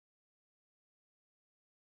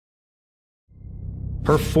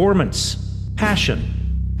performance,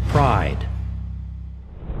 passion, pride.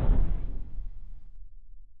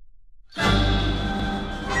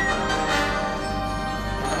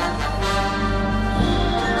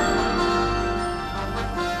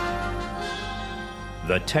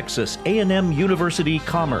 The Texas A&M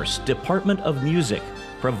University-Commerce Department of Music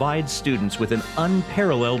provides students with an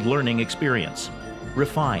unparalleled learning experience.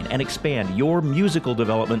 Refine and expand your musical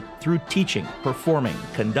development through teaching, performing,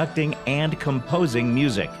 conducting, and composing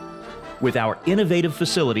music. With our innovative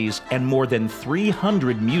facilities and more than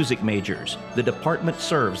 300 music majors, the department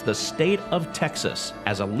serves the state of Texas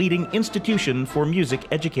as a leading institution for music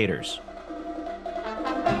educators.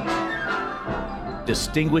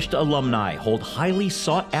 Distinguished alumni hold highly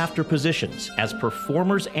sought-after positions as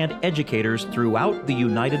performers and educators throughout the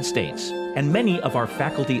United States, and many of our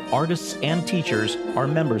faculty artists and teachers are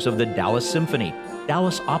members of the Dallas Symphony,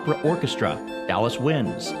 Dallas Opera Orchestra, Dallas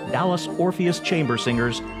Winds, Dallas Orpheus Chamber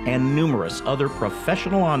Singers, and numerous other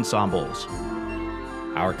professional ensembles.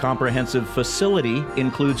 Our comprehensive facility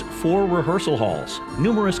includes 4 rehearsal halls,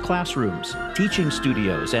 numerous classrooms, teaching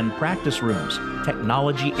studios and practice rooms,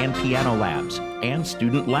 technology and piano labs, and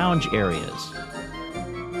student lounge areas.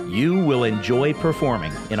 You will enjoy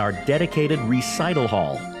performing in our dedicated recital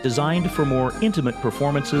hall, designed for more intimate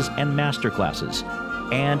performances and masterclasses,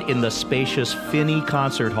 and in the spacious Finney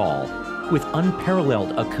Concert Hall. With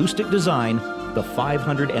unparalleled acoustic design, the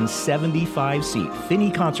 575-seat Finney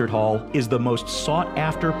Concert Hall is the most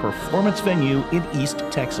sought-after performance venue in East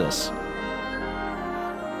Texas.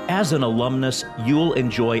 As an alumnus, you'll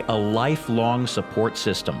enjoy a lifelong support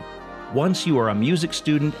system. Once you are a music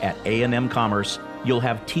student at A&M Commerce, you'll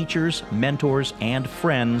have teachers, mentors, and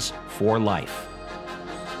friends for life.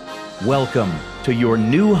 Welcome to your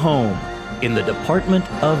new home in the Department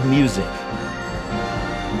of Music.